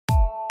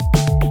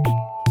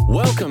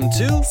Welcome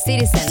to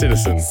Citizen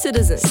Science.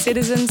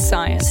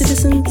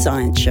 Citizen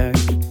Science Show.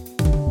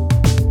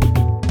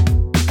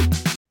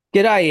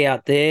 G'day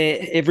out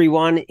there,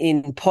 everyone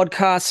in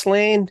podcast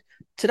land.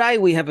 Today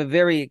we have a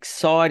very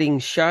exciting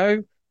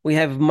show. We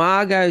have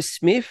Margo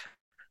Smith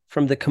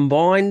from the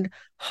Combined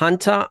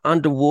Hunter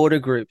Underwater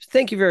Group.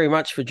 Thank you very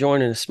much for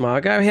joining us,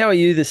 Margo. How are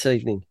you this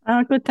evening?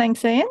 Good,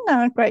 thanks, Ian.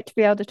 Great to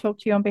be able to talk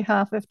to you on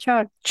behalf of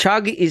CHUG.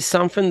 CHUG is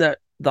something that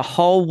the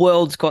whole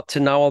world's got to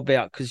know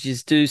about because you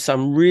do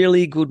some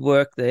really good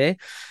work there.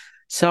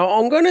 So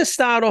I'm going to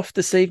start off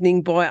this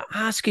evening by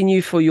asking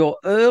you for your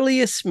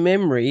earliest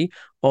memory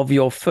of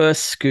your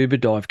first scuba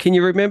dive. Can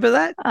you remember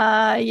that?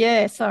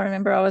 Yes, I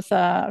remember I was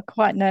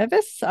quite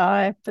nervous.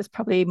 I was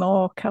probably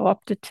more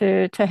co-opted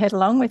to head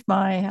along with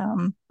my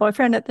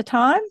boyfriend at the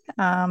time.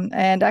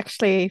 And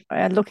actually,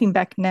 looking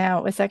back now,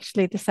 it was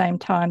actually the same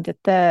time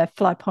that the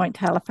Fly Point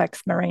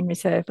Halifax Marine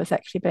Reserve was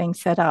actually being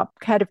set up.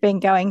 Had I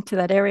been going to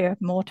that area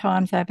more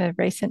times over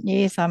recent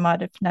years, I might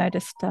have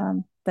noticed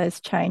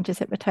those changes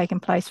that were taking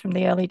place from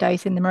the early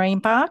days in the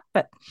marine park.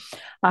 But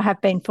I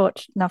have been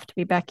fortunate enough to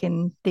be back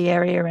in the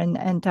area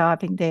and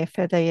diving there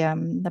for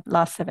the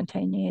last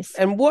 17 years.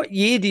 And what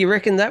year do you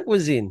reckon that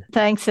was in?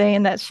 Thanks,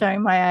 Ian. That's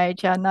showing my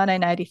age.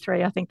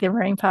 1983, I think the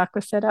marine park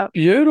was set up.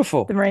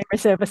 Beautiful. The marine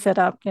reserve was set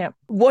up, yeah.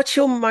 What's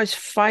your most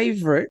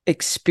favourite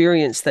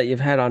experience that you've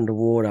had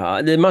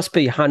underwater? There must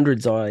be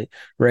hundreds, I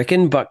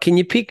reckon, but can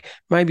you pick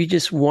maybe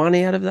just one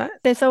out of that?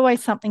 There's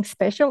always something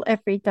special.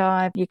 Every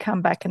dive you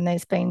come back and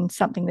there's been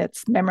something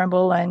that's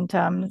memorable and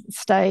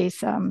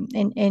stays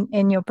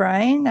in your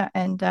brain.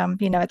 And,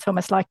 it's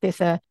almost like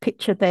there's a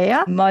picture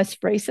there.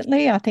 Most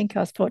recently, I think I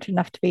was fortunate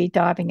enough to be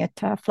diving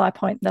at Fly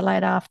Point in the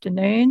late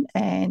afternoon,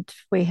 and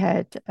we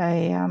had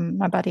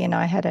my buddy and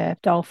I had a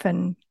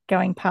dolphin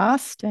going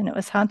past and it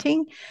was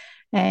hunting.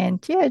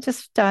 And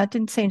just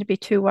didn't seem to be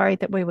too worried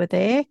that we were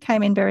there.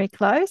 Came in very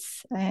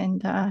close,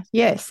 and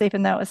yes,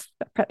 even though it was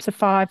perhaps a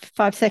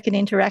 5-second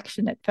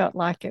interaction, it felt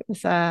like it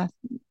was.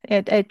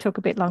 It took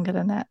a bit longer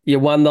than that. You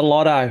won the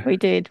lotto. We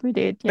did,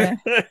 yeah.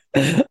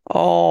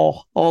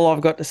 Oh, all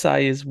I've got to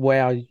say is,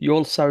 wow,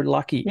 you're so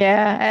lucky.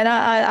 Yeah, and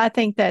I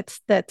think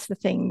that's the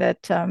thing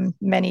that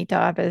many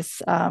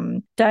divers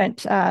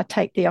don't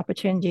take the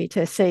opportunity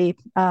to see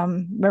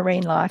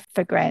marine life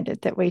for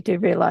granted, that we do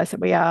realise that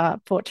we are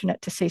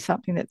fortunate to see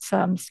something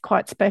that's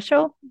quite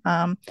special.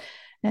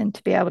 And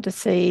to be able to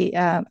see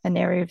an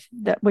area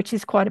which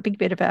is quite a big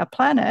bit of our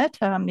planet,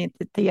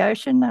 the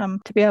ocean,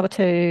 to be able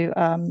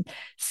to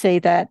see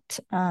that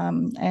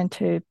and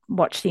to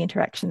watch the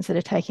interactions that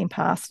are taking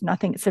place. And I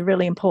think it's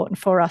really important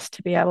for us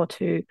to be able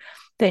to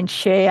then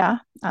share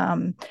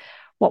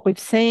what we've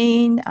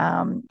seen,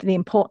 the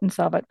importance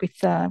of it with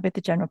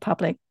the general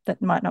public that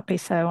might not be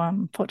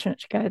so fortunate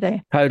to go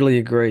there. Totally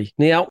agree.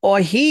 Now,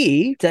 I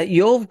hear that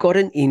you've got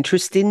an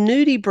interest in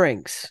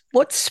nudibranchs.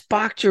 What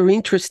sparked your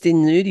interest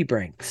in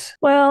nudibranchs?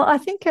 Well, I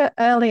think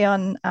early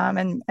on,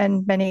 and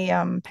many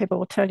people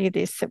will tell you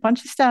this, that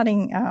once you're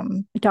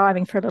starting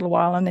diving for a little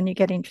while and then you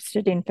get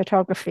interested in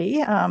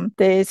photography,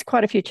 there's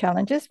quite a few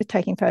challenges with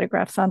taking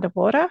photographs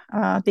underwater.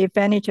 The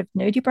advantage of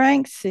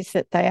nudibranchs is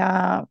that they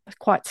are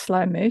quite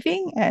slow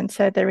moving, and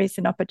so there is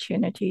an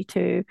opportunity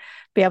to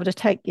be able to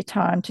take your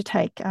time to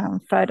take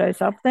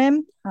photos of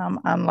them,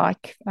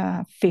 unlike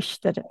fish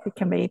that it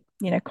can be,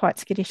 quite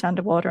skittish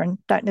underwater and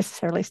don't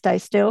necessarily stay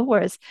still,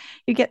 whereas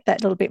you get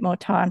that little bit more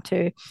time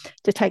to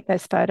take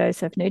those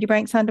photos of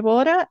nudibranchs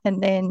underwater.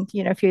 And then,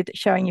 if you're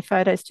showing your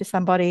photos to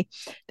somebody,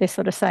 they're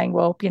sort of saying,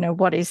 well,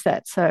 what is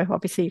that? So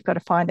obviously you've got to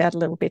find out a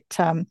little bit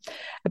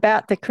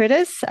about the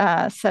critters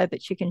so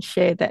that you can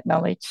share that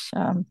knowledge.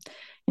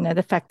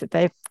 The fact that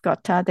they've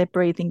got their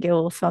breathing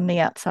gills on the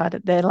outside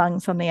of their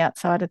lungs, on the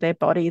outside of their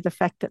body, the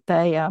fact that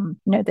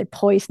they're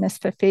poisonous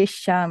for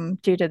fish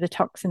due to the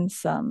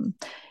toxins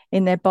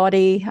in their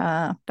body.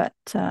 But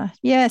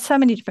so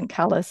many different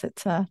colours.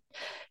 It's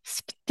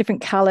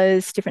different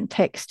colours, different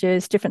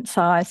textures, different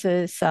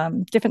sizes,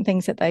 different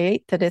things that they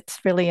eat, that it's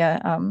really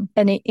an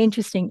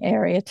interesting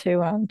area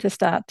to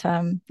start,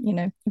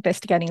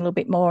 investigating a little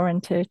bit more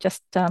and to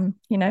just,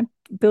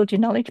 build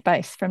your knowledge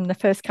base from the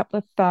first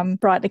couple of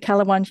brightly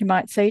coloured ones you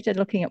might see to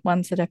looking at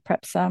ones that are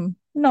perhaps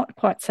not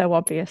quite so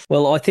obvious.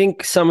 Well, I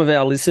think some of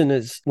our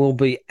listeners will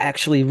be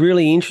actually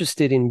really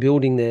interested in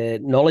building their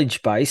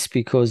knowledge base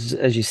because,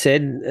 as you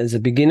said, as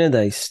a beginner,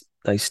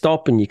 they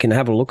stop and you can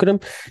have a look at them.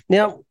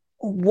 Now,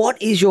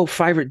 what is your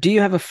favourite? Do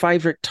you have a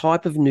favourite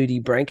type of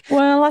nudibranch?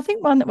 Well, I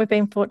think one that we've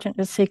been fortunate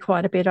to see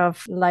quite a bit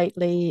of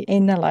lately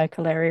in the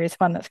local area is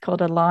one that's called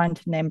a lined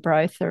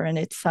nembrosa, and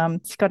it's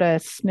got a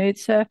smooth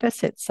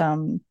surface. It's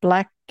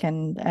black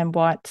and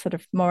white, sort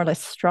of more or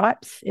less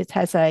stripes. It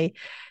has a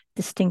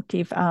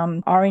distinctive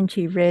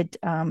orangey red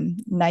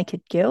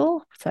naked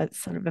gill, so it's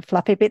sort of a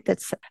fluffy bit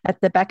that's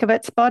at the back of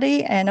its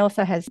body, and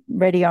also has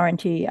reddy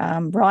orangey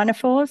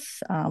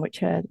rhinophores, which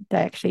they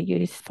actually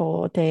use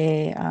for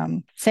their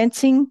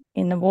sensing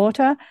in the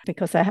water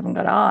because they haven't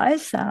got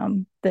eyes,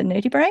 the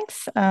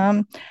nudibranchs,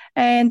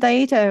 and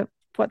they eat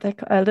what they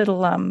call a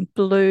little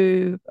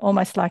blue,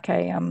 almost like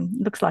a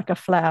looks like a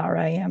flower,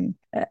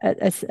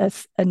 as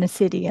an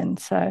ascidian.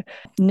 So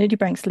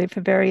nudibranchs live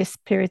for various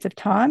periods of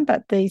time,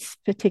 but these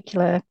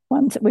particular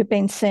ones that we've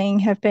been seeing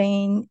have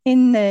been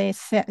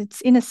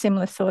it's in a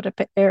similar sort of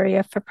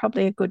area for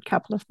probably a good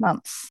couple of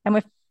months, and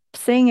we're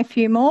seeing a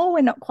few more.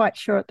 We're not quite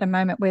sure at the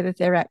moment whether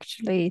they're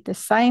actually the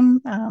same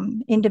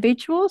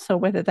individuals or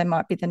whether they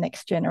might be the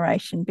next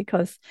generation,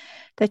 because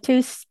they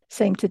too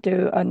seem to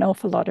do an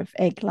awful lot of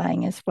egg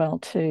laying as well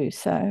too.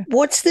 So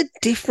what's the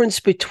difference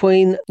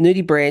between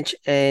nudibranch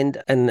and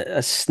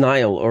a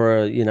snail or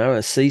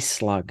a sea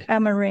slug? Our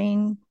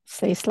marine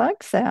sea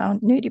slugs, our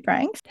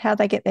nudibranchs, how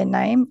they get their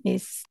name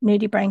is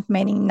nudibranch,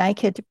 meaning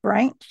naked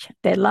branch.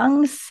 Their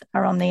lungs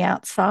are on the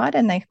outside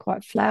and they're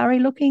quite flowery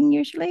looking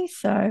usually.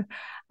 So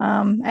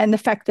and the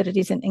fact that it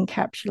isn't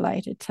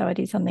encapsulated, so it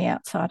is on the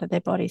outside of their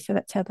body. So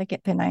that's how they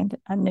get their name,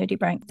 a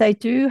nudibranch. They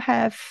do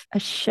have a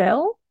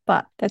shell,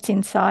 but that's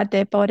inside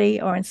their body,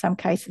 or in some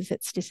cases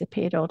it's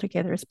disappeared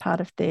altogether as part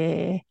of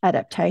their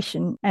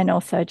adaptation and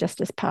also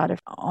just as part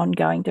of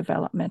ongoing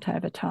development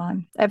over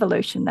time.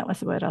 Evolution, that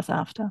was the word I was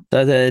after.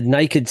 So the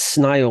naked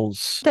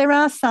snails. There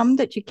are some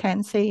that you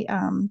can see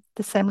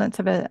the semblance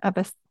of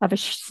a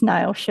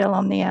snail shell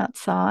on the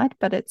outside,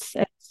 but it's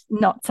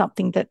not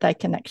something that they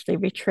can actually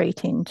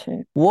retreat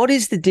into. What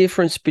is the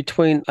difference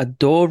between a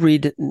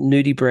door-lid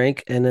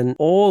nudibranch and an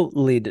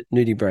all-lid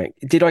nudibranch?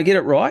 Did I get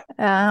it right?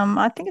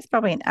 I think it's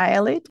probably an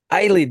A-lid.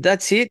 A-lid,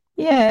 that's it.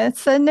 Yeah,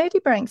 so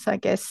nudibranchs, I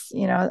guess,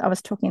 I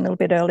was talking a little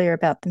bit earlier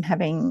about them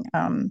having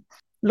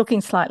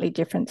looking slightly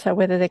different. So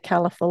whether they're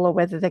colourful or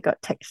whether they've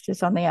got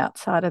textures on the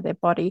outside of their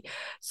body.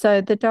 So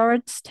the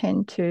dorids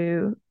tend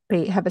to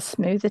have a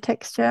smoother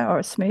texture or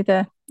a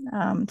smoother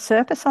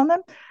surface on them,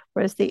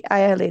 whereas the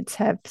aolids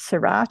have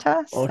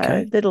serrata,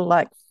 so little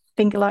like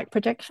finger-like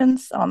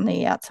projections on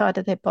the outside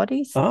of their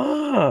bodies.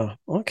 Ah,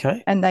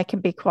 okay. And they can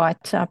be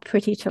quite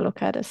pretty to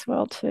look at as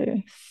well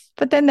too.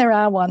 But then there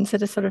are ones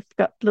that are sort of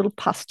got little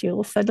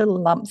pustules, so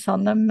little lumps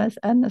on them as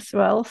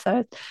well.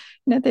 So,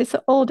 there's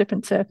all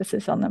different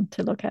surfaces on them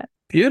to look at.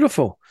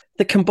 Beautiful.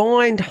 The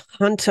Combined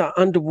Hunter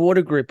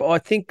Underwater Group, I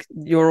think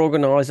your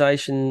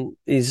organisation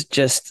is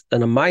just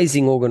an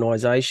amazing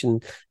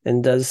organisation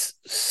and does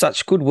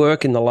such good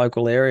work in the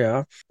local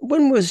area.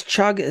 When was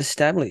CHUG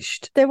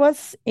established? There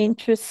was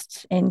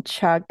interest in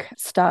CHUG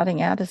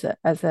starting out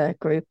as a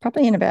group,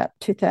 probably in about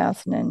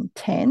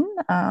 2010,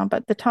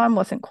 but the time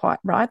wasn't quite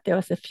right. There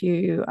was a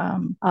few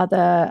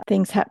other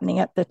things happening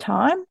at the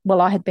time.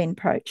 Well, I had been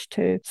approached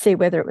to see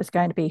whether it was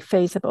going to be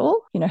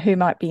feasible, who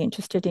might be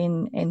interested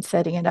in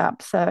setting it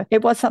up. So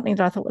it was something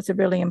that I thought was a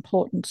really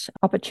important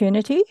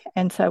opportunity,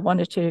 and so I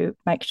wanted to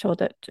make sure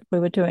that we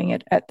were doing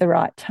it at the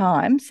right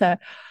time. So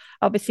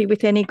obviously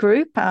with any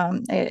group,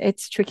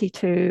 it's tricky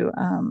to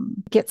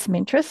get some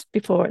interest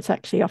before it's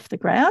actually off the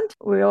ground.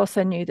 We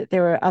also knew that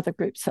there were other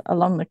groups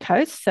along the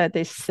coast. So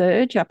there's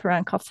CHUG up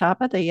around Coffs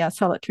Harbour, the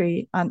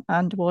Solitary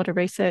Underwater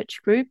Research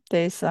Group.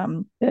 There's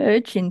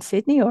URG in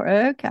Sydney, or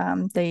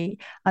URG, the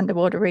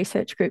underwater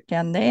research group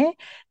down there.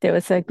 There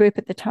was a group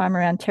at the time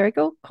around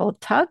Terrigal called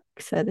TUG,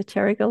 so the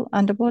Terrigal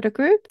Underwater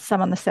Group,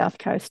 some on the south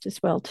coast as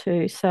well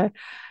too. So,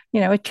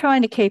 we're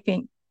trying to keep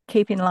in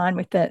line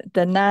with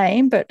the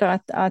name, but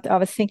I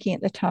was thinking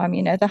at the time,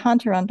 the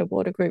Hunter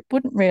Underwater Group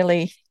wouldn't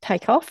really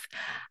take off.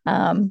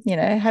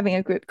 Having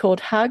a group called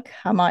HUG,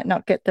 I might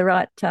not get the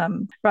right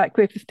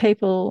group of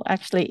people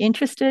actually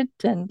interested.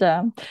 And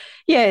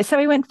so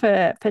we went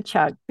for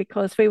CHUG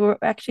because we were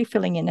actually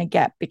filling in a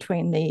gap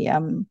between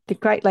the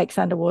Great Lakes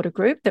Underwater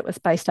Group that was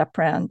based up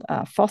around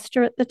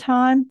Foster at the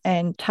time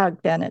and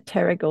TUG down at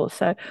Terrigal.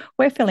 So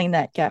we're filling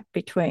that gap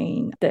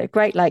between the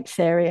Great Lakes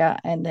area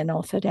and then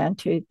also down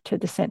to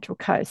the Central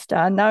Coast,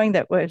 knowing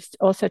that we're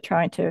also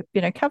trying to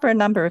cover a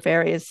number of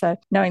areas. So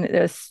knowing that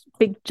there's a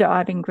big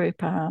diving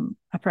group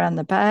up around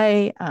the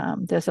bay.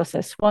 There's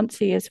also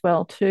Swansea as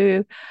well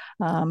too.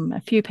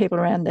 A few people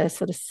around the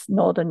sort of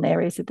northern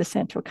areas of the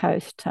Central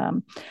Coast,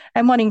 and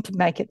wanting to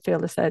make it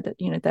feel as though that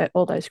that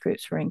all those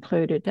groups were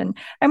included. And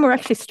we're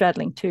actually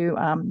straddling two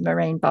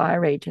marine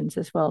bioregions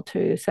as well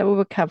too. So we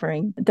were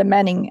covering the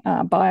Manning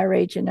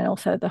bioregion and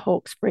also the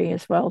Hawkesbury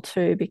as well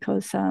too,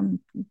 because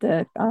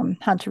the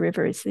Hunter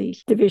River is the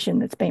division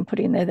that's been put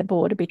in there, the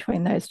border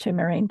between those two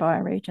marine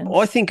bioregions.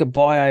 I think a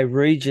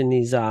bioregion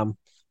is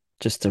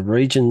just a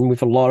region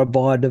with a lot of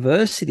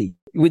biodiversity.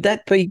 Would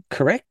that be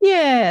correct?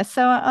 Yeah.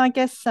 So I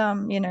guess,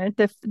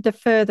 the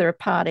further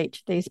apart each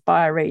of these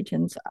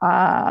bioregions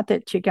are,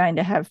 that you're going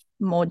to have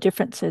more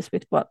differences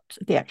with what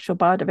the actual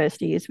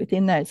biodiversity is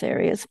within those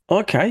areas.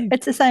 Okay.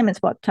 It's the same as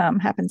what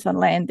happens on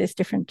land. There's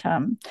different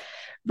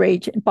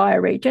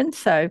bioregions.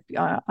 So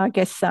I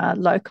guess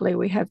locally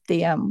we have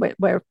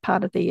we're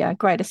part of the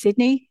Greater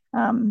Sydney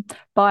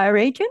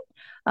bioregion.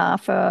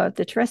 For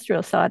the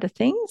terrestrial side of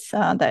things,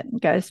 that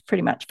goes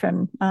pretty much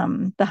from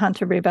the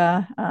Hunter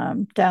River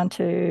down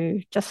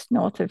to just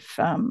north of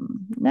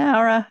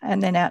Nowra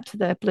and then out to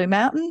the Blue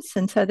Mountains.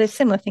 And so there's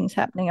similar things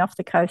happening off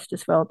the coast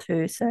as well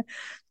too. So,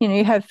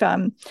 you have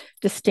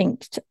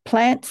distinct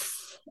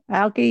plants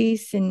algae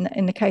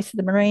in the case of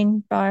the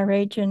marine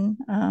bioregion.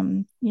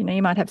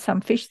 You might have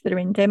some fish that are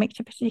endemic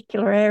to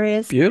particular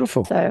areas.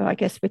 Beautiful. So I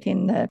guess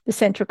within the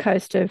central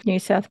coast of New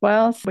South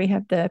Wales, we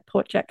have the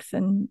Port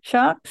Jackson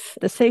sharks,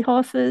 the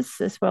seahorses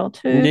as well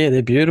too. Yeah,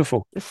 they're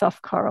beautiful. The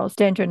soft corals,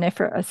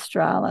 Dendronephra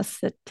australis,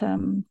 that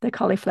the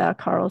cauliflower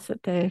corals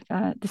that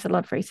there's a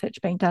lot of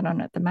research being done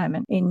on at the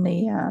moment in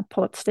the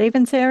Port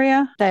Stephens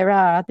area. There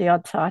are the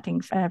odd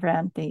sightings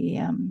around the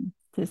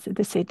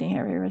Sydney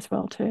area as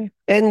well too.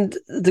 And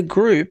the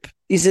group,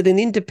 is it an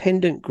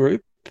independent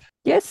group?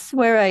 Yes,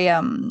 we're a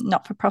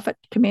not-for-profit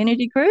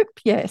community group.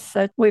 Yes,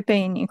 so we've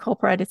been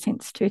incorporated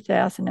since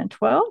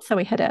 2012. So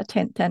we had our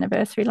 10th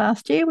anniversary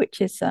last year, which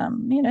is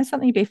something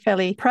to be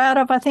fairly proud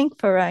of, I think,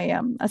 for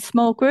a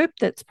small group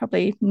that's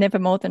probably never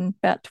more than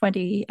about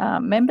 20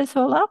 members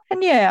all up.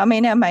 And yeah, I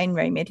mean, our main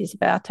remit is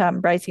about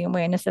raising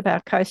awareness of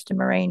our coast and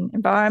marine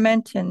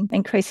environment and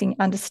increasing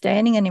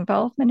understanding and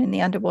involvement in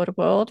the underwater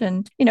world,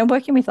 and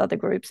working with other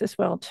groups as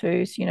well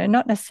too. So,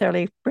 not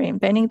necessarily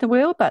reinventing the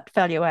wheel, but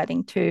value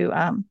adding to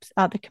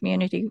other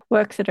community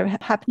works that are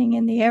happening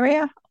in the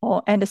area,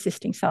 and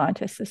assisting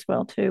scientists as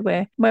well too,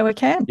 where we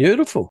can.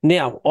 Beautiful.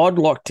 Now, I'd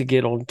like to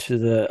get on to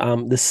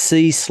the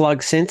sea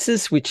slug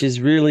census, which is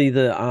really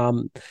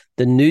the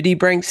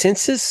nudibranch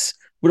census.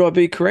 Would I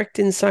be correct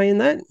in saying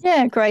that?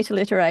 Yeah, great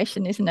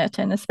alliteration, isn't it?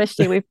 And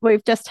especially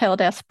we've just held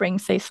our spring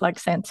sea slug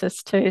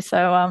census too.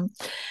 So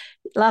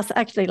last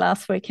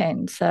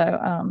weekend.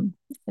 So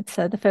it's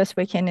the first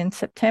weekend in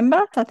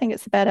September. I think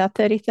it's about our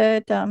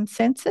 33rd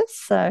census.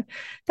 So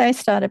they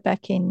started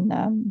back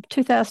in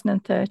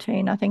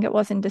 2013. I think it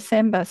was in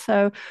December.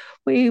 So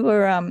we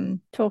were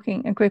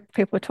a group of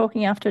people were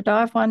talking after a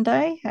dive one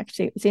day.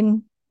 Actually, it was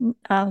in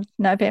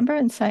November,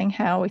 and saying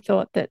how we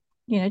thought that,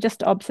 just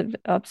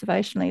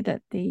observationally,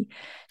 that the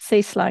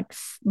sea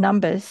slugs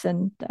numbers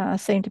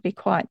seemed to be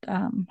quite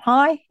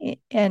high,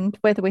 and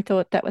whether we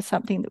thought that was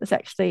something that was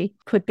actually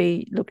could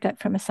be looked at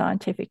from a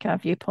scientific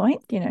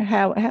viewpoint.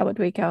 How would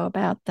we go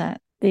about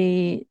that?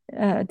 The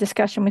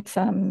discussion with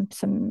some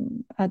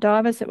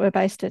divers that were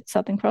based at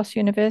Southern Cross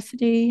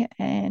University,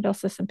 and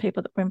also some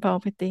people that were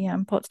involved with the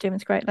Port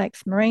Stephens Great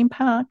Lakes Marine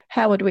Park.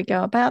 How would we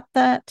go about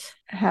that?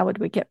 How would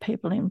we get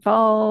people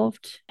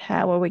involved?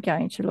 How are we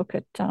going to look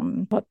at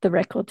what the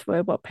records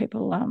were, what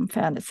people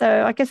found?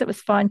 So I guess it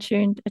was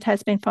fine-tuned. It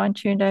has been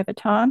fine-tuned over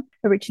time.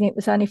 Originally, it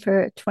was only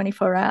for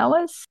 24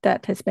 hours.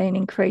 That has been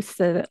increased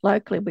so that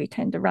locally we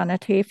tend to run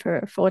it here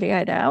for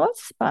 48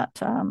 hours. But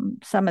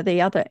some of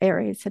the other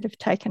areas that have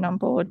taken on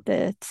board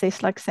the sea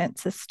slug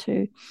census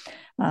to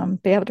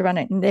be able to run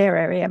it in their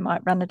area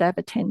might run it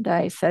over 10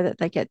 days so that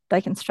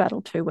they can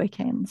straddle 2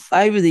 weekends.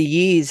 Over the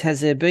years,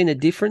 has there been a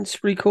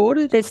difference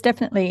recorded? There's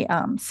definitely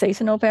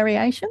seasonal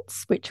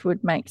variations, which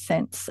would make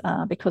sense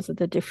because of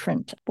the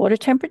different water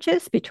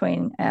temperatures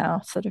between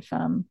our sort of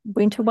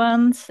winter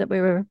ones that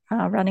we were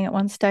running at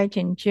one stage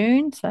in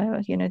June.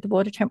 So, the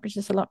water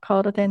temperature is a lot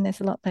colder then. There's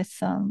a lot less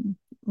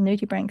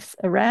nudibranchs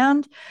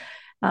around.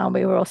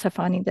 We were also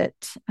finding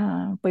that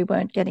we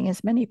weren't getting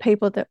as many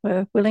people that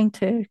were willing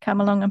to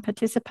come along and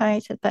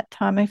participate at that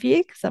time of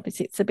year, because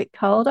obviously it's a bit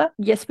colder.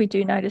 Yes, we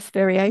do notice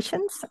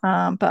variations,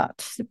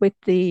 but with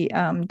the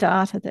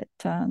data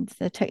that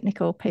the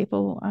technical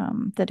people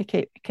that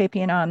are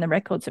keeping an eye on the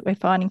records that we're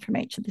finding from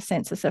each of the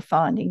census are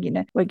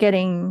finding, we're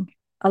getting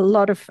a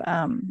lot of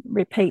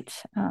repeat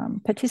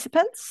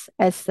participants.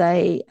 As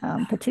they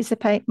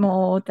participate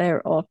more,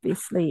 they're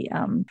obviously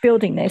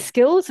building their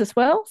skills as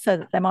well, so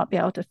that they might be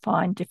able to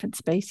find different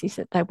species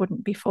that they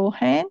wouldn't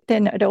beforehand.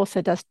 Then it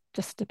also does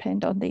just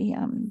depend on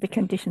the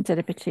conditions at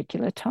a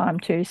particular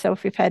time too. So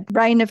if we've had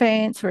rain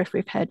events, or if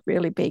we've had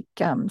really big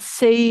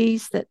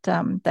seas,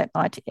 that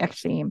might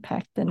actually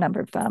impact the number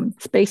of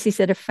species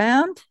that are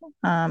found.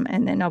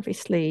 And then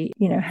obviously,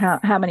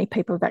 how many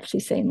people have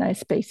actually seen those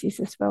species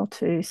as well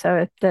too.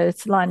 So the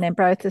Saline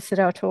Ambrothus that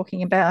I was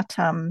talking about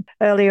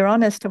earlier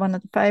on as to one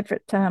of the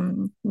favourite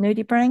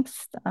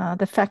nudibranchs,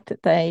 the fact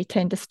that they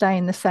tend to stay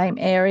in the same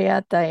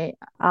area, they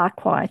are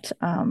quite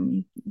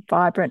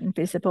vibrant and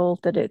visible,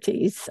 that it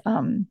is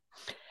an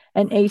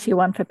easier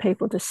one for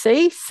people to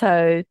see,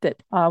 so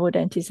that I would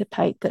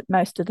anticipate that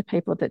most of the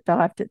people that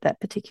dived at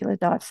that particular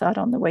dive site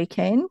on the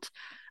weekend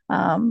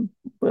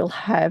will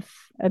have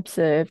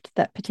observed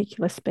that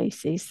particular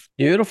species.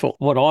 Beautiful.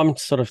 What I'm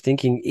sort of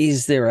thinking,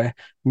 is there a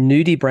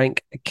nudibranch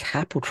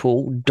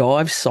capital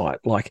dive site?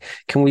 Like,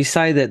 can we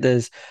say that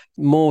there's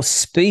more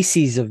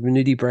species of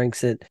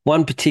nudibranchs at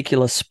one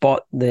particular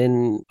spot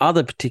than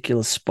other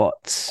particular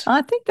spots?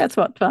 I think that's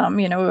what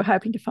we were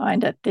hoping to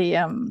find at the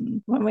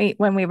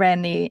when we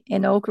ran the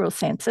inaugural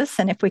census.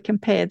 And if we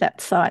compare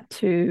that site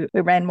to,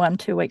 we ran one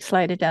 2 weeks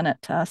later down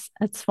at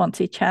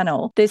Swansea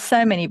Channel, there's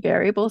so many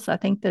variables I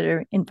think that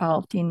are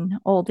involved in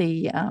all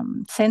the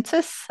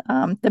census.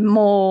 The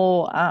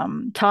more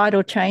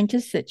tidal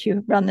changes that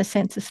you run the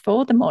census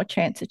for, the more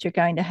chance that you're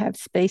going to have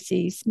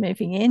species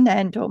moving in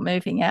and or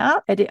moving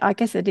out. I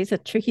guess it is a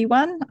tricky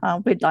one.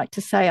 We'd like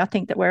to say, I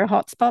think, that we're a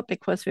hotspot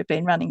because we've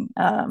been running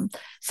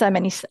so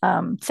many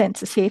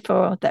sensors here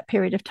for that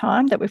period of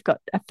time that we've got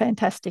a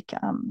fantastic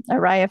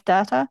array of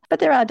data. But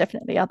there are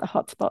definitely other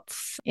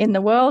hotspots in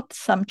the world.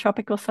 Some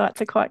tropical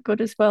sites are quite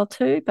good as well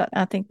too. But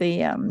I think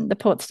the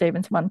Port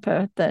Stephens one,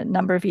 for the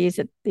number of years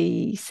that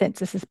the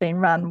census has been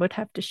run, would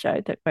have to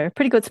show that we're a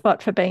pretty good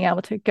spot for being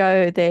able to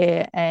go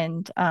there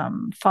and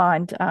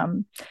find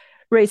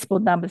reasonable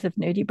numbers of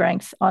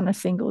nudibranchs on a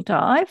single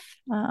dive,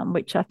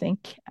 which I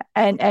think,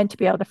 and to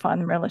be able to find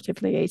them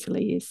relatively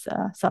easily is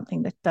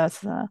something that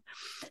does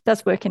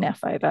work in our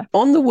favour.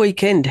 On the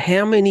weekend,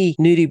 how many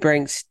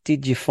nudibranchs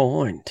did you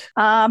find?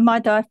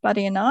 My dive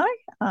buddy and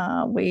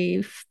I,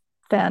 we've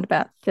found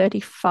about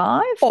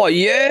 35. Oh,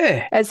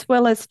 yeah. As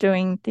well as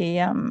doing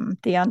the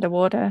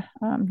underwater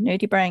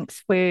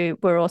nudibranchs,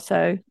 we're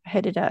also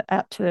headed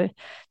out to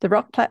the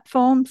rock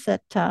platforms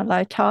at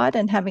low tide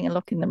and having a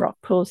look in the rock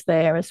pools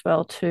there as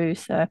well too.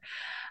 So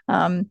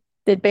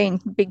there'd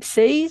been big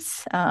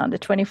seas the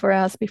 24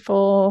 hours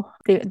before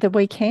the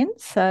weekend,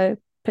 so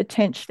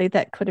potentially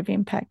that could have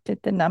impacted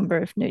the number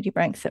of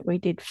nudibranchs that we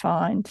did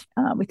find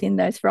within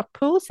those rock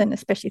pools, and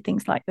especially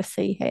things like the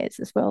sea hares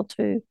as well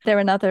too. They're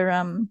another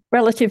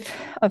relative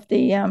of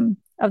the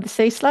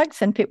sea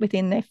slugs and fit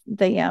within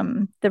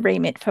the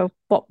remit for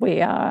what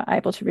we are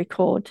able to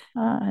record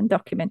and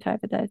document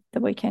over the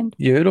weekend.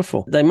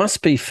 Beautiful. They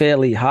must be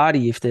fairly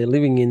hardy if they're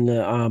living in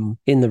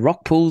the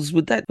rock pools.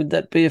 Would that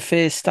be a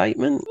fair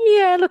statement?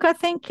 Yeah, look, I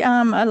think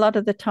a lot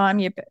of the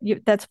time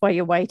that's why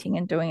you're waiting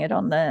and doing it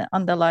on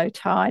the low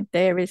tide.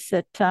 There is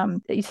that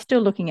you're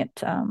still looking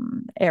at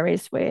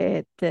areas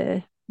where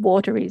the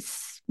water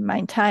is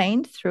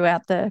maintained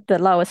throughout the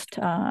lowest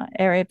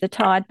area of the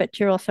tide, but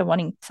you're also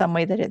wanting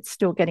somewhere that it's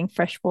still getting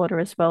fresh water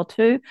as well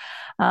too.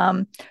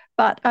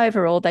 But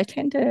overall, they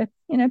tend to,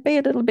 be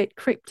a little bit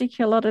cryptic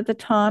a lot of the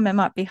time. They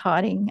might be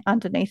hiding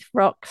underneath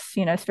rocks,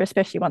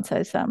 especially once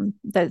those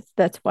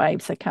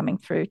waves are coming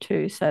through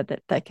too, so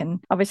that they can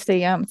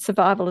obviously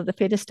survival of the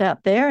fittest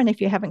out there. And if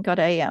you haven't got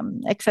a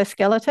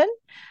exoskeleton,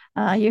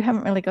 you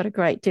haven't really got a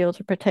great deal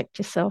to protect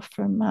yourself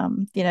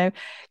from,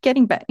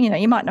 getting back.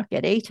 You might not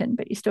get eaten,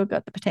 but you still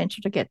got the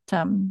potential to get,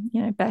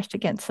 bashed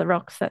against the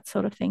rocks, that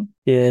sort of thing.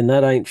 Yeah, and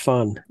that ain't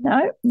fun.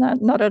 No,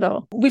 not at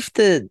all. With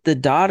the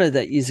data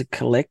that you're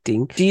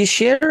collecting, do you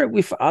share it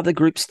with other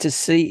groups to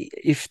see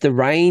if the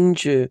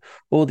range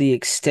or the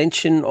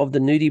extension of the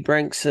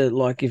nudibranchs are,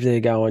 like, if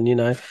they're going,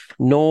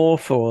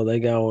 north or they're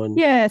going?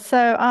 Yeah,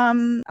 so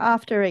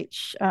after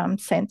each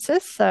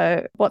census,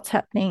 so what's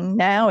happening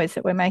now is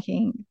that we're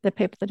making the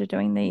people that are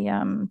doing the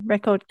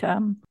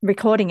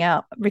recording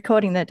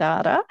the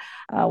data.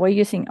 We're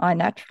using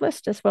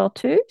iNaturalist as well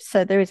too.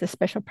 So there is a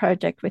special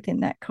project within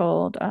that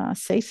called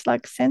Sea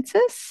Slug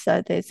Census.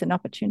 So there's an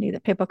opportunity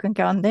that people can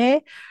go on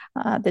there.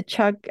 The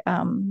CHUG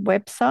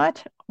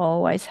website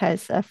always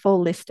has a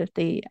full list of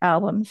the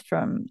albums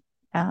from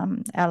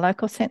our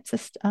local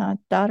census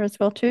data as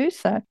well too.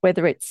 So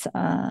whether it's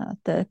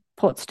the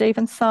Port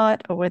Stephens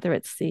site or whether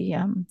it's the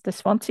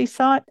Swansea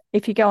site,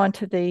 if you go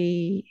onto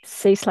the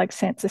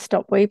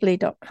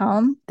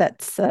seaslugcensus.weebly.com,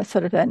 that's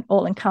sort of an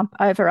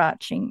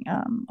overarching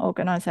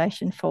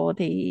organisation for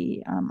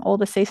all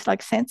the sea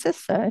slug census.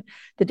 So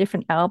the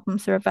different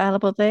albums are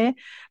available there.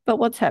 But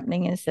what's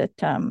happening is that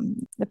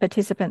the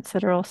participants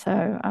that are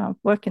also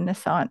work in the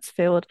science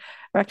field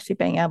are actually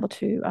being able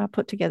to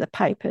put together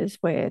papers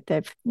where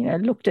they've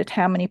looked at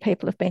how many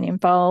people have been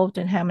involved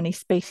and how many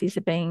species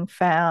are being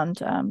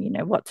found,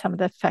 what some of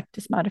the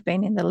factors might have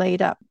been in the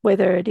lead up,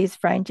 whether it is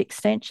range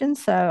extension.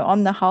 So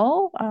on the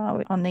whole,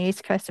 on the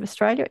east coast of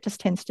Australia, it just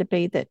tends to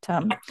be that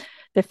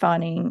they're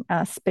finding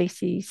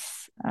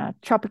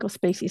tropical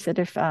species that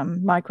have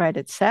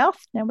migrated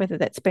south. Now, whether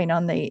that's been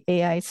on the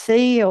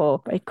EAC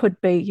or it could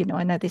be,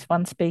 I know there's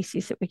one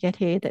species that we get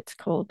here that's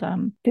called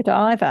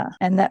Godiva,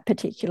 and that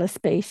particular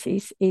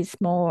species is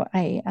more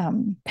a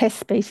pest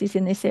species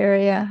in this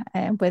area,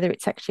 and whether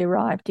it's actually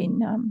arrived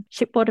in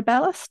shipwater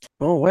ballast.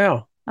 Oh,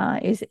 wow.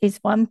 Is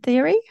one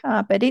theory,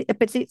 but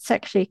it's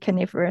actually a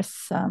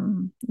carnivorous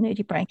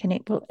nudibranch, and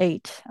it will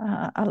eat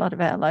a lot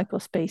of our local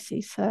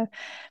species. So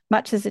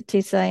much as it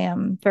is a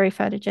very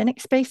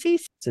photogenic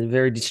species, it's a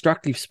very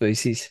destructive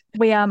species.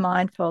 We are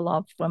mindful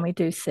of when we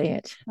do see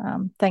it.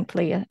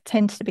 Thankfully, it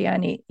tends to be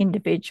only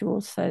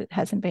individuals, so it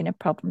hasn't been a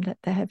problem that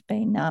there have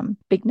been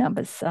big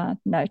numbers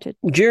noted.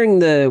 During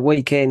the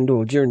weekend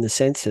or during the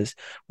census,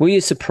 were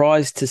you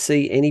surprised to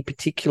see any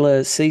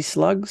particular sea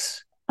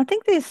slugs? I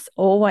think there's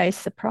always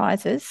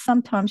surprises.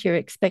 Sometimes you're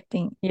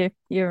expecting you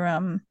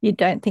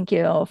don't think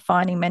you're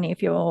finding many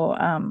of your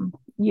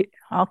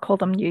I'll call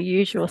them your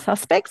usual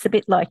suspects. A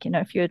bit like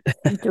if you're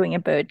doing a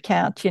bird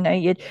count,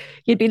 you'd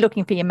be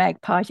looking for your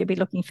magpies, you'd be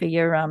looking for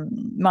your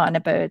minor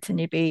birds, and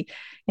you'd be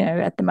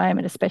at the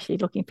moment especially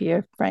looking for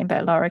your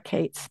rainbow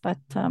lorikeets. But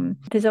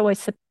there's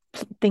always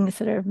things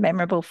that are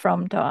memorable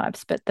from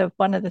dives. But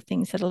one of the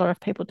things that a lot of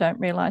people don't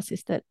realise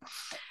is that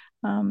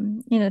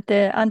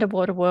The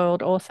underwater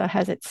world also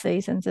has its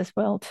seasons as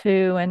well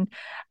too.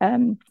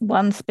 And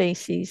one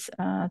species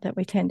that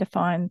we tend to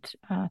find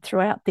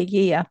throughout the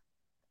year,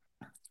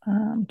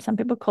 some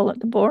people call it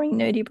the boring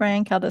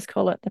nudibranch, others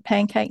call it the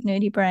pancake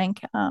nudibranch,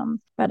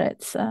 but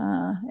it's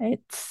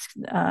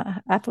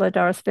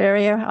Aphelodorus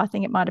varia. I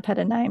think it might have had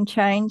a name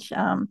change,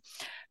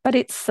 but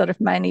it's sort of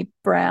mainly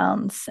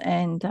browns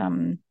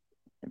and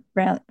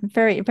brown,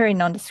 very, very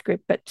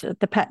nondescript, but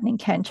the patterning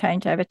can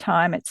change over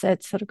time. It's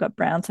sort of got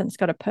browns and it's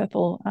got a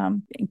purple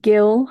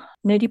gill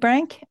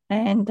nudibranch,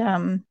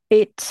 and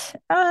it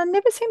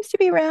never seems to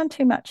be around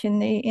too much in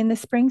the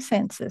spring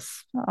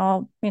census.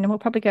 We'll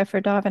probably go for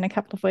a dive in a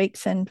couple of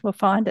weeks and we'll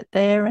find it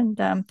there and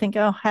think,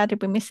 oh, how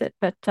did we miss it?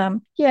 But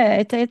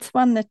it's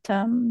one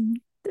that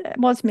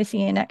was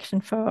missing in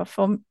action for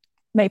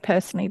me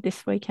personally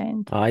this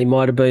weekend. He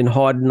might have been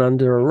hiding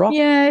under a rock.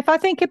 Yeah, if I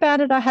think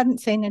about it, I hadn't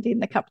seen it in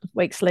the couple of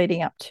weeks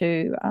leading up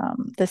to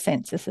the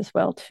census as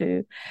well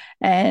too.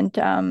 And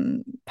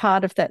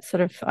part of that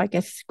sort of, I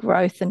guess,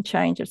 growth and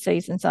change of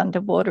seasons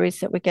underwater is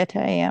that we get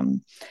a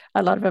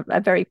lot of a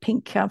very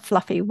pink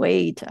fluffy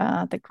weed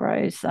that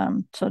grows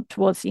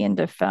towards the end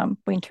of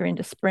winter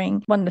into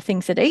spring. One of the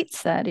things that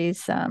eats that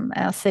is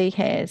our sea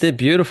hares. They're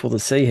beautiful, the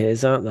sea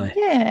hares, aren't they?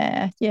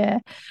 Yeah.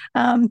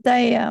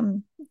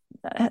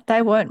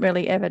 They weren't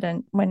really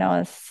evident when I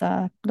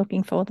was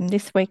looking for them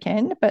this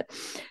weekend, but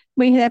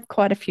we have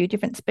quite a few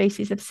different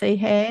species of sea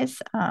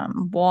hares.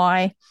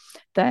 Why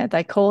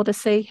they called a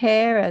sea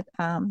hare,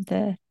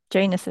 the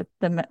genus of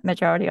the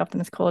majority of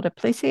them is called a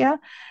Aplysia.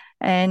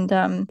 And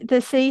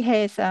the sea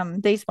hares,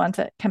 these ones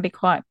that can be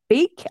quite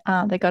big.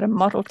 They've got a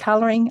mottled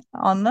colouring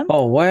on them.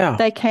 Oh, wow.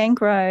 They can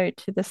grow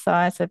to the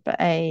size of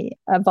a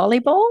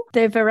volleyball.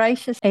 They're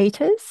voracious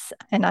eaters,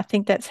 and I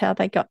think that's how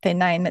they got their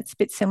name. It's a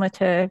bit similar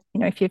to,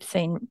 if you've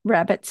seen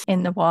rabbits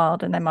in the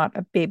wild and they might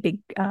be a big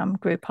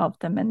group of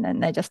them and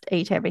then they just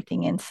eat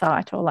everything in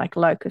sight, or like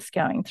locusts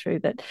going through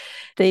that.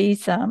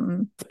 These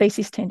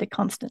species tend to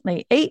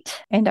constantly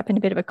eat, end up in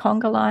a bit of a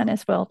conga line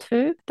as well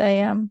too. They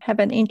have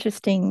an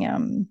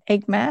interesting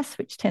egg mass,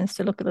 which tends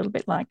to look a little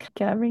bit like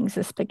rings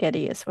of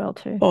spaghetti as well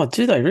too. Oh,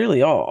 do they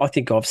really? Oh, I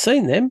think I've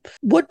seen them.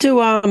 What do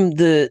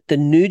the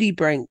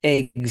nudibranch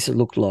eggs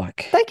look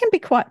like? They can be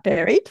quite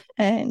varied,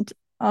 and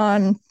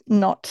I'm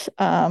not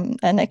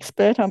an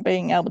expert on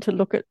being able to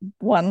look at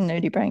one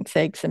nudibranch's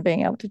eggs and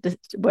being able to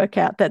just work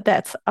out that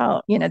that's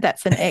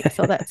an X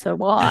or that's a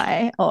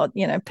Y or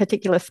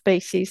particular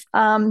species.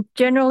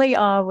 Generally,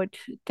 I would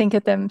think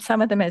of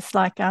some of them as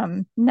like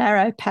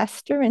narrow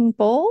pasta in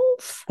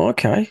balls.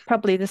 Okay,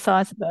 probably the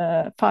size of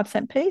a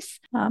 5-cent piece,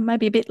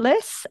 maybe a bit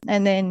less,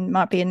 and then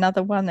might be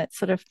another one that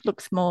sort of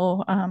looks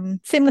more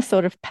similar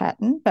sort of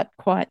pattern, but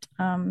quite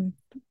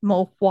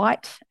more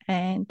white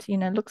and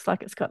looks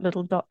like it's got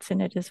little dots in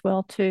it as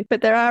well too.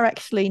 But there are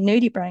actually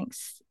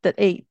nudibranchs that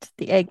eat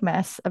the egg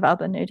mass of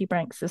other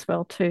nudibranchs as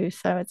well too.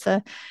 So it's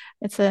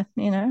a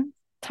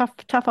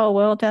tough old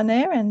world down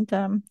there, and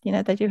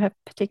they do have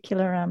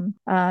particular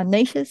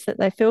niches that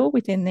they fill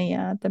within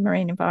the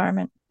marine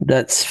environment.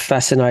 That's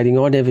fascinating.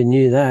 I never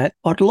knew that.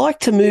 I'd like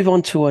to move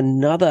on to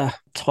another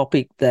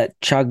topic that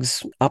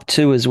CHUG's up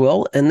to as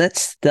well, and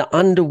that's the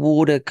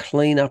Underwater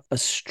Cleanup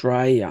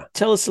Australia.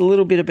 Tell us a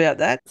little bit about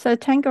that. So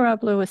Tangaroa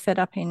Blue was set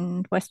up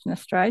in Western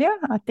Australia.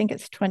 I think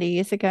it's 20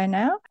 years ago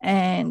now,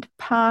 and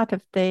part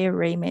of their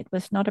remit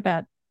was not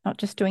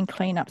just doing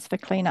cleanups for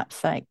cleanup's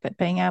sake, but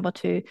being able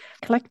to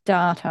collect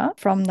data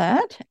from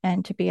that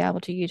and to be able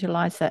to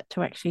utilise that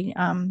to actually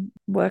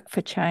work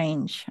for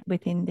change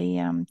within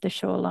the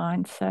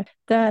shoreline. So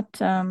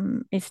that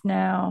is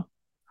now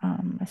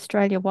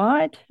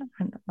Australia-wide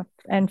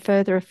and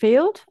further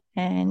afield.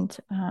 And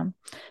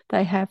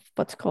they have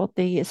what's called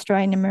the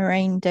Australian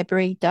Marine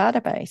Debris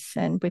Database.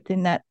 And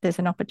within that, there's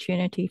an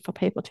opportunity for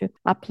people to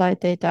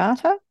upload their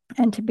data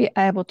and to be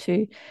able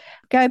to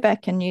go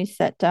back and use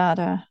that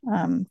data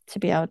to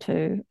be able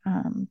to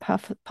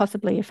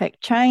possibly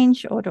affect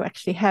change, or to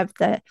actually have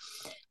that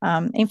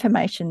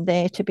information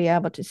there to be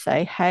able to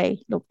say,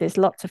 hey, look, there's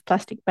lots of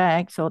plastic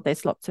bags or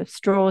there's lots of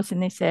straws in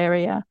this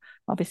area.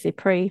 Obviously,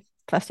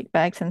 plastic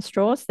bags and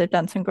straws. They've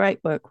done some great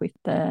work with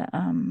the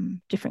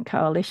different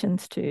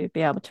coalitions to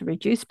be able to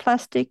reduce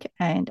plastic.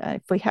 And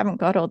if we haven't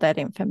got all that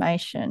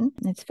information,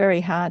 it's very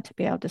hard to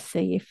be able to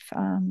see if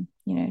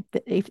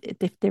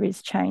there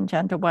is change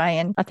underway.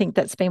 And I think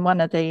that's been one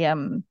of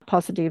the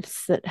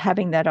positives, that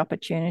having that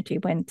opportunity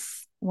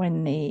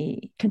when the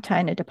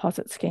container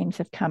deposit schemes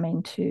have come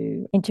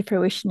into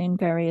fruition in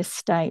various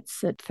states,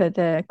 that for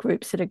the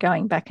groups that are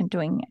going back and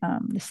doing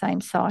the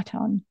same site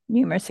on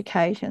numerous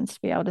occasions,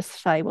 to be able to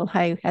say, well,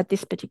 hey, at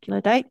this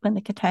particular date when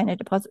the container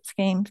deposit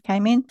scheme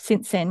came in,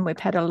 since then we've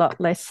had a lot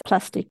less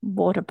plastic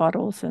water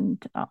bottles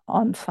and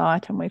on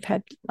site, and we've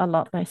had a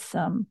lot less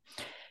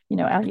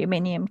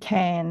aluminium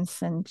cans.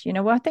 And,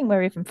 I think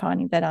we're even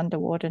finding that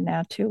underwater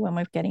now too, when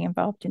we're getting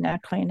involved in our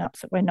cleanups,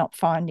 that we're not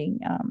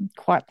finding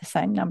quite the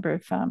same number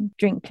of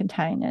drink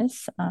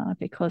containers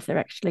because they're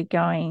actually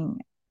going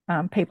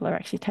people are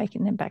actually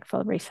taking them back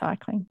for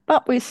recycling.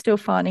 But we're still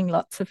finding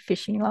lots of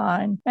fishing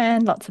line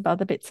and lots of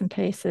other bits and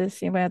pieces,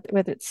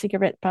 whether it's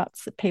cigarette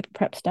butts that people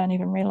perhaps don't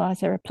even realise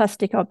they're a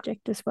plastic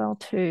object as well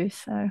too.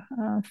 So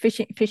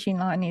fishing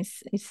line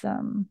is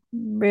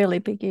really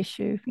big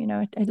issue.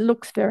 It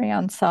looks very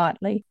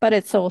unsightly, but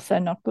it's also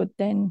not good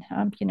then,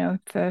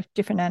 for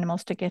different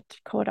animals to get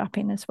caught up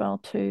in as well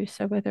too.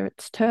 So whether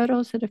it's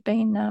turtles that have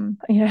been,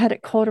 had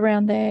it caught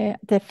around their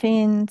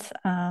fins,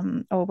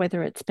 or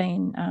whether it's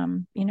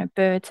been,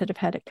 birds that have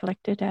had it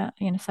collected out,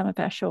 some of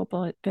our shore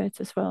birds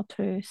as well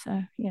too.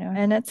 So,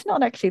 and it's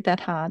not actually that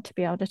hard to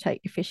be able to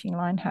take your fishing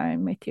line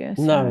home with you.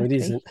 So No, it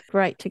isn't.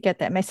 Great to get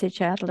that message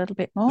out a little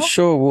bit more.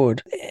 Sure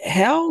would.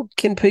 How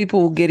can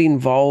people get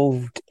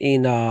involved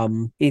in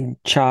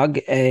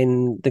CHUG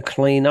and the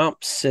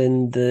cleanups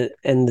and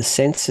the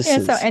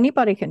censuses? Yeah, so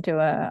anybody can do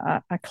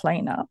a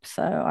cleanup.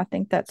 So I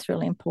think that's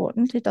really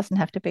important. It doesn't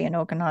have to be an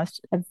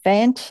organised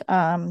event.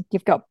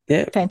 You've got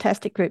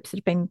fantastic groups that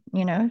have been,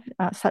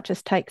 such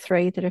as Take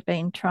 3, that have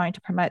been trying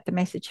to promote the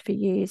message for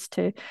years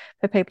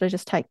for people to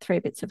just take 3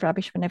 bits of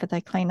rubbish whenever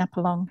they clean up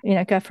along,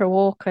 go for a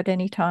walk at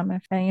any time.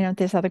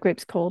 There's other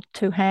groups called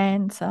Two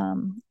Hands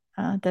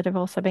that have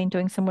also been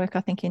doing some work,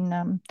 I think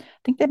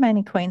they're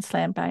mainly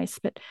Queensland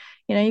based, but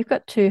you've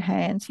got Two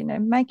Hands,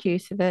 make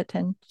use of it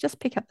and just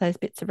pick up those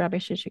bits of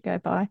rubbish as you go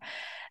by.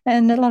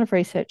 And a lot of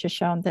research has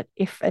shown that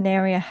if an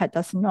area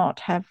does not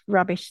have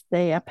rubbish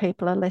there,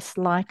 people are less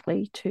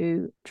likely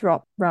to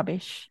drop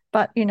rubbish.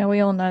 But,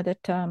 we all know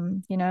that, a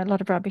lot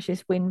of rubbish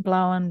is wind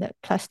blown, that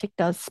plastic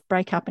does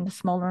break up into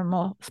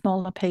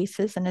smaller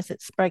pieces. And as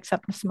it breaks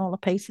up into smaller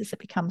pieces, it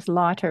becomes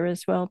lighter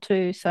as well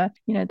too. So,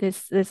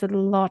 there's a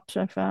lot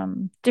of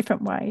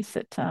different ways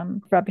that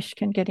rubbish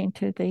can get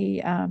into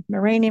the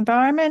marine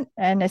environment.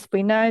 And as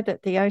we know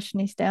that the ocean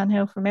is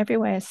downhill from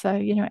everywhere.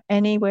 So,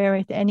 anywhere,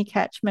 at any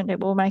catchment, it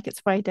will make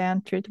its way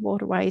down through the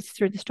waterways,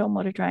 through the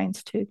stormwater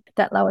drains to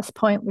that lowest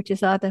point, which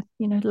is either,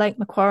 Lake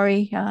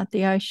Macquarie,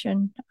 the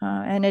ocean,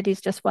 and it is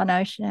just one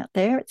ocean out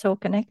there. It's all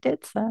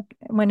connected. So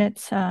when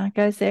it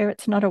goes there,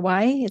 it's not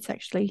away. It's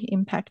actually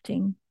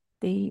impacting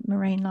the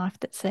marine life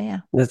that's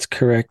there. That's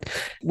correct.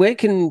 Where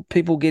can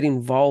people get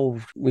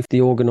involved with the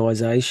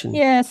organisation?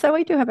 Yeah, so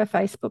we do have a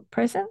Facebook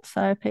presence.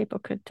 So people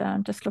could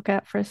just look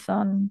out for us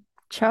on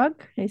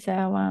CHUG, is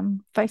our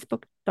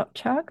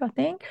Facebook.chug, I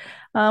think.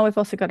 We've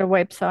also got a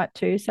website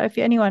too. So if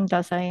anyone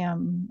does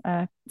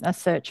a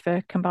search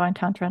for Combined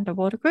Hunter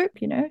Underwater Group,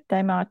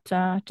 they might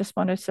just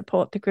want to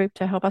support the group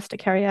to help us to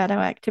carry out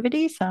our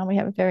activities. We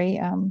have a very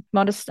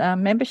modest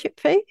membership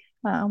fee.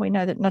 We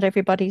know that not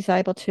everybody's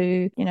able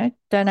to,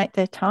 donate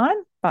their time,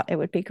 but it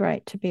would be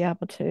great to be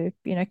able to,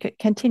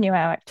 continue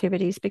our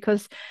activities,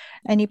 because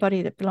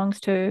anybody that belongs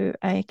to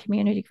a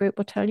community group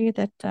will tell you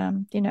that,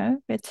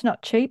 it's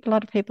not cheap. A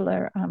lot of people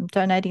are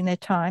donating their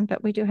time,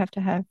 but we do have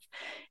to have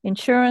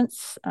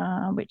insurance,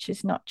 which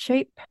is not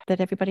cheap,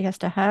 that everybody has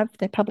to have,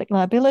 their public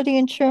liability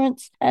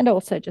insurance, and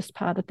also just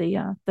part of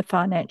the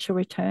financial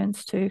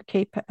returns to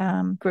keep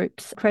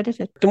groups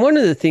accredited. And one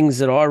of the things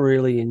that I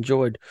really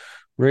enjoyed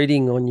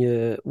reading on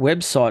your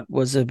website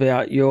was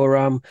about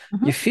your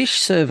fish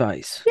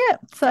surveys. Yeah,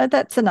 so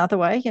that's another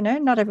way.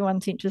 Not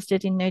everyone's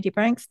interested in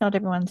nudibranchs, not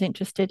everyone's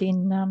interested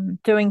in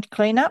doing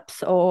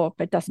cleanups, or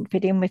it doesn't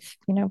fit in with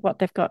what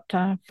they've got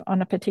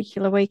on a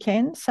particular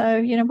weekend.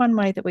 So one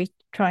way that we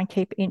try and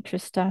keep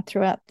interest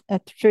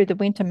through the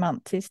winter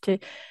months is to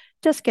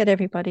just get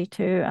everybody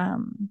to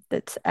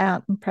that's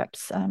out and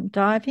perhaps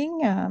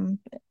diving.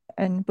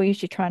 And we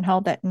usually try and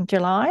hold that in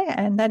July,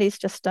 and that is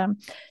just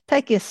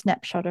taking a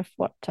snapshot of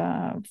what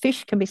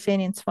fish can be seen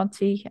in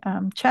Swansea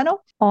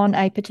Channel on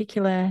a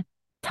particular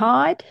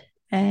tide.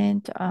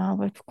 And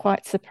we're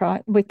quite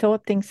surprised. We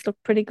thought things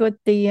looked pretty good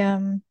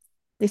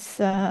this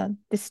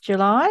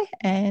July,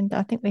 and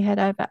I think we had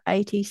over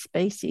 80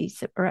 species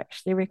that were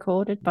actually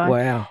recorded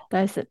by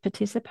those that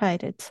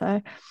participated. So,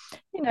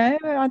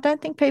 I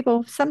don't think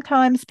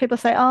sometimes people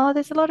say, oh,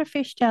 there's a lot of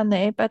fish down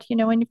there, but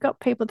when you've got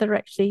people that are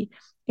actually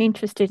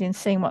interested in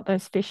seeing what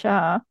those fish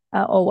are,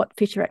 or what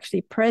fish are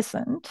actually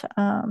present,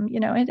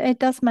 it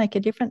does make a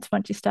difference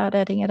once you start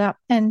adding it up.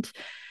 And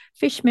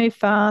fish move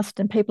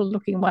fast, and people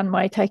looking one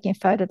way, taking a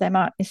photo, they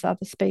might miss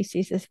other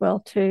species as well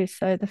too.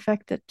 So the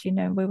fact that,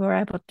 we were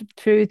able to,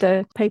 through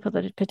the people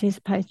that had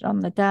participated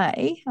on the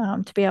day,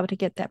 to be able to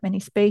get that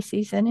many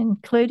species, and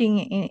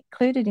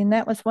included in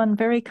that was one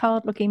very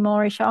cold looking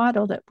Moorish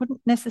idol that wouldn't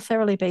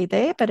necessarily be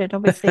there, but it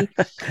obviously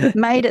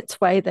made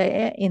its way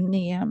there in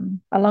the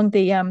along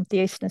the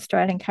Eastern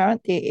Australian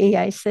Current, the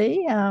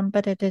EAC,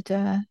 but it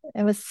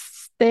was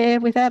there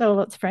without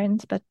all its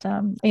friends. But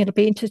it'll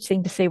be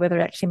interesting to see whether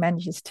it actually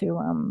manages to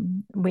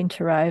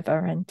winter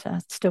over and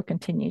still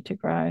continue to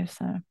grow.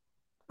 So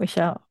we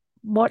shall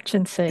watch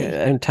and see.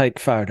 And take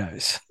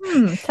photos.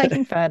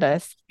 Taking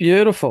photos.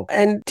 Beautiful.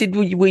 And did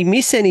we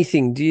miss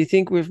anything? Do you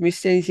think we've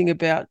missed anything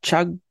about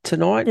CHUG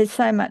tonight? There's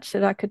so much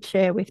that I could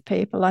share with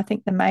people. I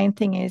think the main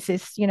thing is,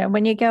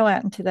 when you go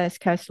out into those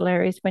coastal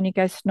areas, when you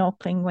go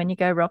snorkeling, when you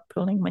go rock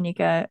pooling,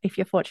 if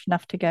you're fortunate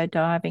enough to go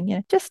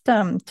diving, just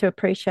to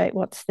appreciate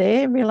what's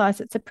there, realise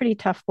it's a pretty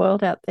tough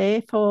world out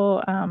there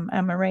for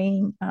our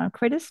marine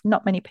critters.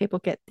 Not many people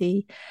get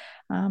the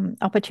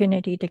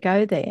opportunity to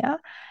go there.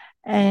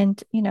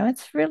 And,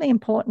 it's really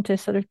important to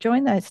sort of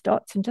join those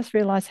dots and just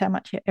realise how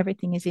much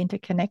everything is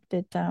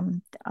interconnected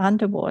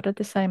underwater,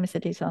 the same as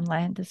it is on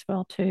land as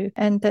well too.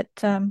 And that,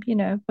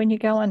 when you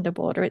go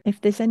underwater,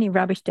 if there's any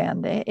rubbish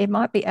down there, it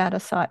might be out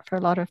of sight for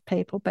a lot of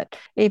people, but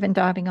even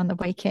diving on the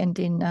weekend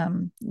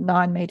in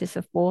 9 metres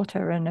of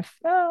water and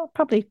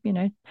probably,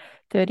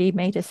 30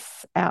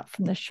 metres out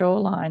from the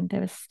shoreline,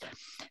 there was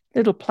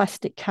little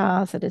plastic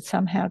cars that had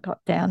somehow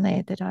got down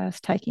there that I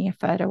was taking a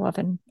photo of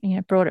and,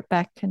 brought it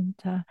back and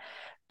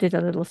did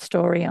a little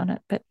story on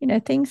it. But,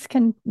 things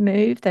can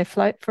move, they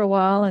float for a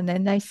while and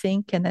then they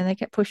sink and then they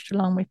get pushed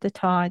along with the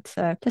tide.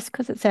 So just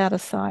because it's out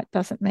of sight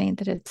doesn't mean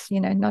that it's,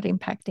 not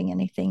impacting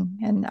anything.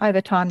 And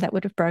over time that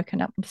would have broken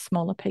up into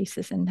smaller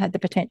pieces and had the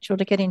potential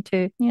to get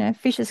into,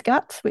 fish's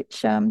guts,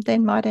 which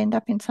then might end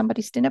up in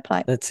somebody's dinner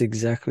plate. That's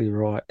exactly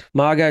right.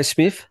 Margo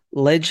Smith,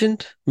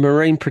 legend,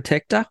 marine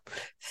protector.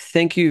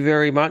 Thank you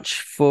very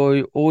much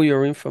for all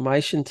your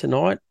information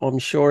tonight. I'm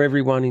sure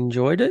everyone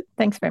enjoyed it.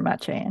 Thanks very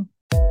much, Ian.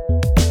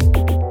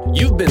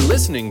 You've been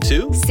listening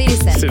to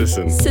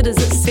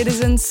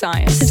Citizen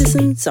Science.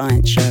 Citizen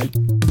Science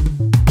Show.